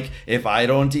 it's like, if I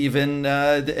don't even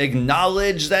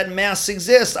acknowledge that masks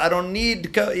exist, I don't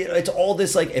need, it's all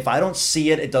this, like, if I don't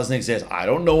see it, it doesn't exist. I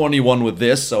don't know anyone with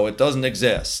this, so it doesn't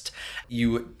exist.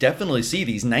 You definitely see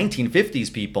these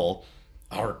 1950s people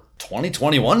are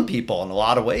 2021 people in a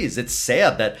lot of ways. It's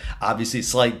sad that obviously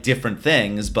slight different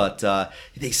things, but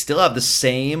they still have the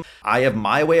same, I have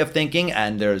my way of thinking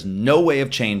and there's no way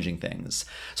of changing things.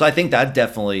 So I think that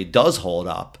definitely does hold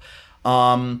up.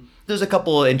 There's a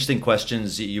couple of interesting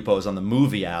questions you pose on the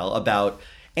movie, Al, about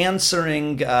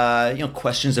answering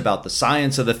questions about the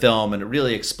science of the film and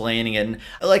really explaining it. And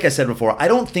like I said before, I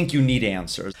don't think you need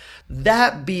answers.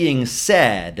 That being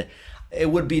said, it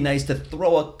would be nice to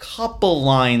throw a couple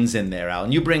lines in there, Al.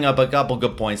 And you bring up a couple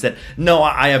good points that, no,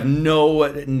 I have no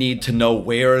need to know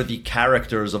where the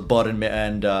characters of Bud and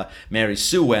Mary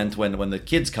Sue went when the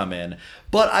kids come in.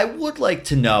 But I would like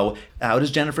to know, how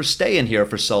does Jennifer stay in here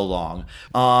for so long?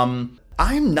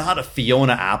 I'm not a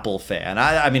Fiona Apple fan.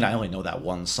 I mean, I only know that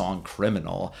one song,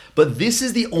 Criminal. But this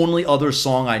is the only other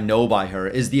song I know by her,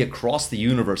 is the Across the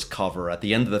Universe cover at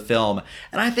the end of the film.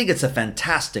 And I think it's a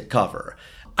fantastic cover.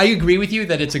 I agree with you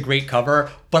that it's a great cover,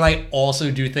 but I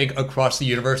also do think Across the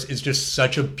Universe is just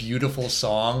such a beautiful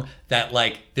song that,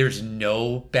 like, there's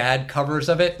no bad covers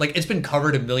of it. Like, it's been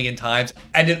covered a million times,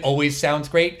 and it always sounds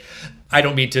great. I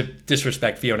don't mean to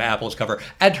disrespect Fiona Apple's cover.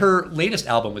 And her latest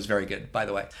album was very good, by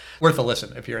the way. Worth a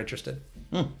listen if you're interested.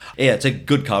 Yeah, it's a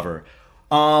good cover.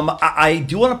 I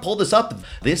do want to pull this up.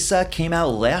 This came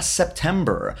out last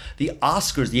September. The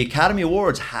Oscars, the Academy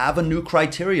Awards, have a new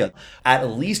criteria. At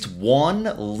least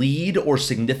one lead or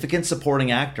significant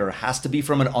supporting actor has to be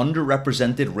from an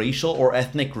underrepresented racial or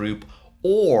ethnic group,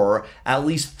 or at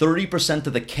least 30%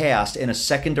 of the cast in a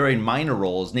secondary and minor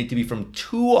roles need to be from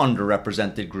two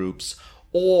underrepresented groups,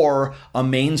 or a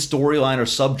main storyline or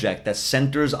subject that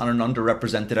centers on an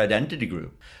underrepresented identity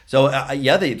group. So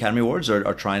the Academy Awards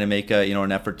are trying to make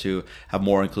an effort to have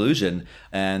more inclusion,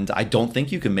 and I don't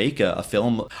think you can make a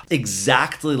film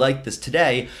exactly like this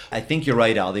today. I think you're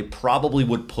right, Al. They probably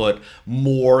would put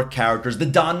more characters. The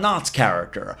Don Knotts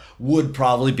character would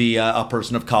probably be a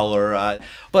person of color,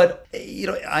 but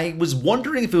I was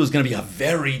wondering if it was going to be a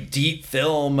very deep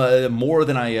film, more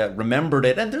than I remembered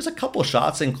it. And there's a couple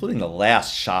shots, including the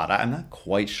last shot. I'm not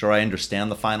quite sure I understand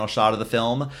the final shot of the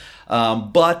film,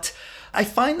 but I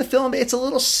find the film, it's a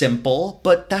little simple,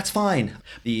 but that's fine.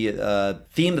 The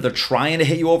theme that they're trying to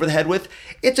hit you over the head with,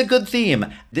 it's a good theme.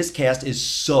 This cast is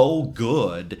so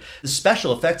good. The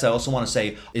special effects, I also want to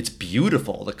say, it's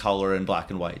beautiful, the color in black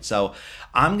and white. So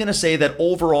I'm going to say that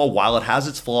overall, while it has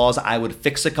its flaws, I would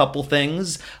fix a couple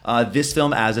things. This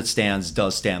film, as it stands,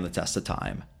 does stand the test of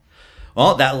time.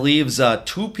 Well, that leaves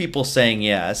two people saying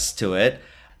yes to it.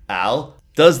 Al,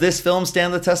 does this film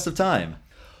stand the test of time?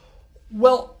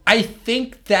 Well, I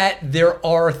think that there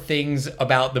are things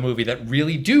about the movie that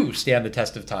really do stand the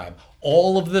test of time.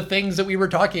 All of the things that we were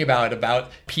talking about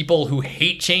people who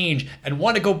hate change and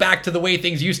want to go back to the way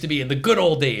things used to be in the good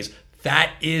old days,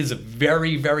 that is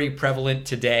very, very prevalent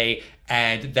today.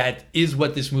 And that is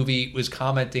what this movie was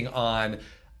commenting on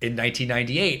in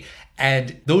 1998.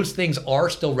 And those things are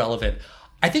still relevant.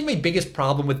 I think my biggest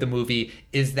problem with the movie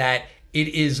is that it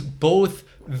is both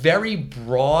very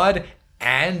broad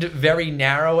and very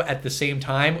narrow at the same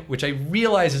time, which I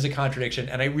realize is a contradiction,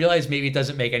 and I realize maybe it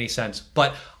doesn't make any sense.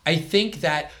 But I think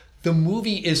that the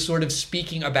movie is sort of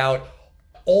speaking about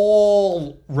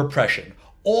all repression.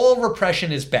 All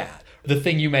repression is bad. The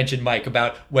thing you mentioned, Mike,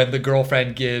 about when the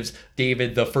girlfriend gives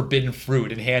David the forbidden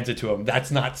fruit and hands it to him, that's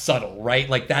not subtle, right?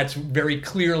 Like, that's very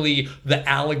clearly the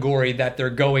allegory that they're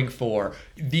going for.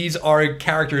 These are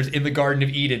characters in the Garden of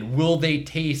Eden. Will they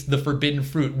taste the forbidden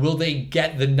fruit? Will they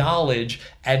get the knowledge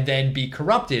and then be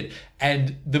corrupted?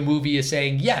 And the movie is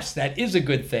saying, yes, that is a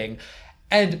good thing.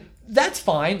 And that's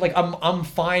fine. Like, I'm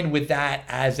fine with that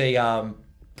as a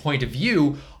point of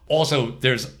view. Also,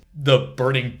 there's the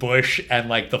burning bush and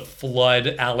like the flood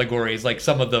allegories, like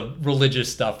some of the religious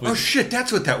stuff was... Oh shit,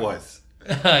 that's what that was.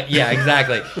 Yeah,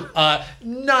 exactly.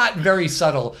 Not very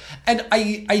subtle. And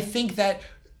I think that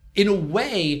in a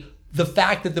way, the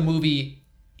fact that the movie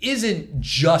isn't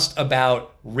just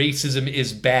about racism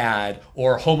is bad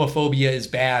or homophobia is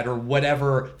bad or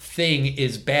whatever thing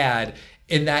is bad,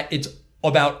 in that it's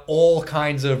about all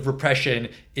kinds of repression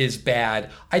is bad.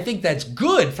 I think that's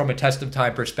good from a test of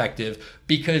time perspective,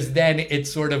 because then it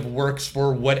sort of works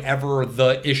for whatever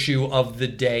the issue of the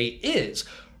day is.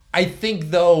 I think,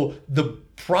 though, the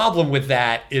problem with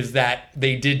that is that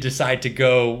they did decide to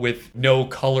go with no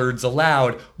coloreds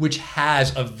allowed, which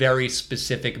has a very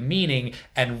specific meaning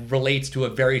and relates to a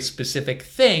very specific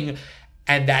thing,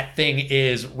 and that thing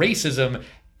is racism.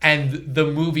 And the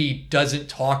movie doesn't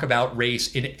talk about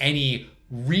race in any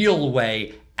real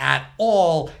way at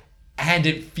all, and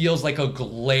it feels like a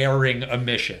glaring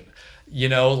omission. You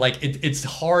know, like it's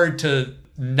hard to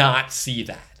not see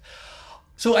that.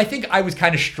 So I think I was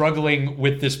kind of struggling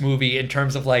with this movie in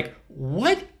terms of like,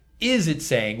 what is it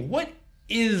saying? What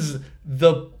is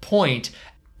the point?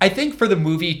 I think for the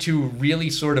movie to really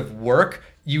sort of work,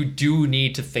 you do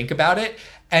need to think about it.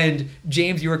 And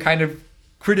James, you were kind of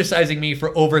criticizing me for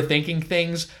overthinking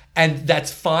things, and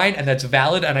that's fine and that's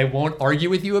valid, and I won't argue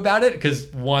with you about it,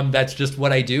 because one, that's just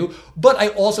what I do. But I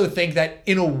also think that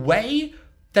in a way,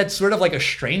 that's sort of like a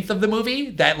strength of the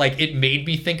movie, that like it made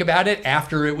me think about it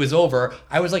after it was over.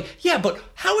 I was like, yeah, but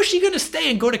how is she going to stay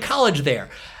and go to college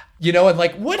there? You know, and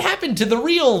like, what happened to the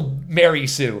real Mary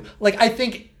Sue? Like, I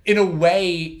think in a way,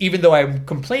 even though I'm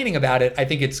complaining about it, I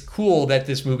think it's cool that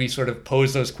this movie sort of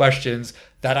posed those questions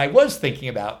that I was thinking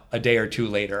about a day or two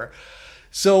later.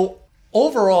 So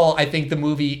overall, I think the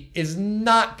movie is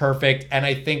not perfect, and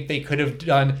I think they could have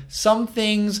done some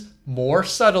things more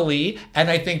subtly, and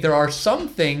I think there are some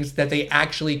things that they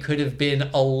actually could have been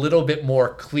a little bit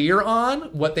more clear on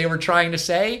what they were trying to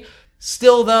say.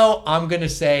 Still, though, I'm going to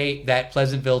say that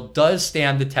Pleasantville does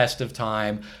stand the test of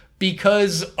time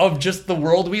because of just the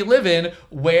world we live in,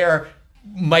 where,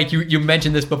 Mike, you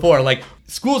mentioned this before, like,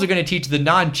 schools are going to teach the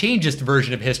non-changeist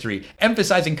version of history,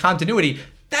 emphasizing continuity.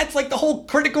 That's like the whole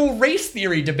critical race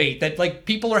theory debate that like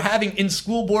people are having in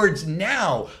school boards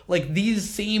now. Like, these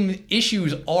same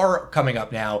issues are coming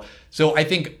up now. So I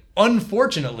think,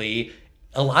 unfortunately,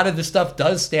 a lot of this stuff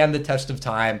does stand the test of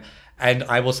time. And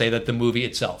I will say that the movie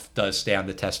itself does stand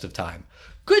the test of time.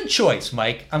 Good choice,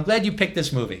 Mike. I'm glad you picked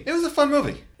this movie. It was a fun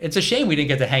movie. It's a shame we didn't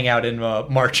get to hang out in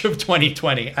March of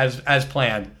 2020 as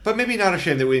planned. But maybe not a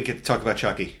shame that we didn't get to talk about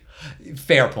Chucky.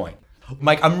 Fair point.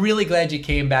 Mike, I'm really glad you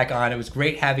came back on. It was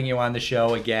great having you on the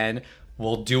show again.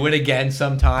 We'll do it again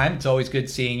sometime. It's always good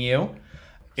seeing you.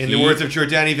 In the words of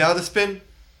Giordani Valdespin,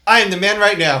 I am the man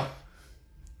right now.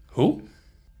 Who?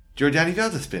 Giordani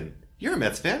Valdespin. You're a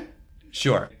Mets fan.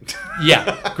 Sure.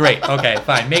 Yeah, great. Okay,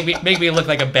 fine. Make me look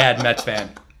like a bad Mets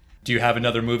fan. Do you have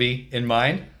another movie in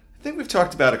mind? I think we've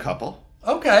talked about a couple.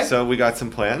 Okay. So we got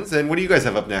some plans. And what do you guys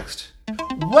have up next?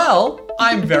 Well,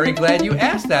 I'm very glad you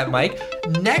asked that, Mike.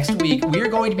 Next week, we are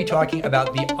going to be talking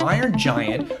about The Iron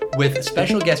Giant with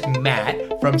special guest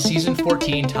Matt from season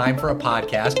 14, Time for a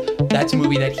Podcast. That's a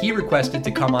movie that he requested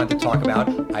to come on to talk about.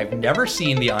 I've never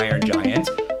seen The Iron Giant.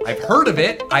 I've heard of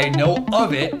it, I know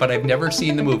of it, but I've never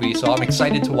seen the movie, so I'm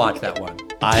excited to watch that one.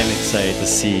 I'm excited to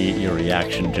see your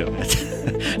reaction to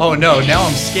it. Oh no, now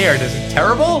I'm scared. Is it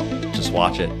terrible? Just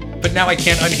watch it. But now I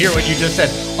can't unhear what you just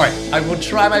said. All right, I will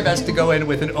try my best to go in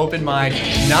with an open mind,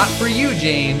 not for you,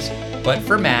 James, but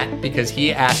for Matt, because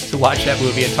he asked to watch that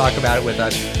movie and talk about it with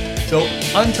us. So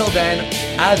until then,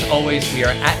 as always, we are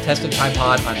at Test of Time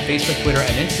Pod on Facebook, Twitter,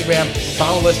 and Instagram.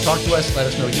 Follow us, talk to us, let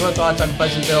us know your thoughts on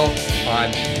Pleasantville,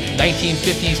 on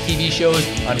 1950s TV shows,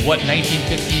 on what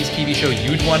 1950s TV show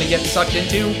you'd want to get sucked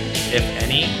into, if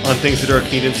any. On things that are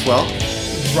keen and swell.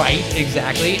 Right,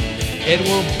 exactly. It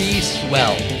will be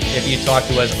swell if you talk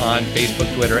to us on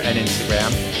Facebook, Twitter, and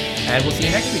Instagram. And we'll see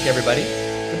you next week, everybody.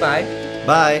 Goodbye.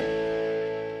 Bye.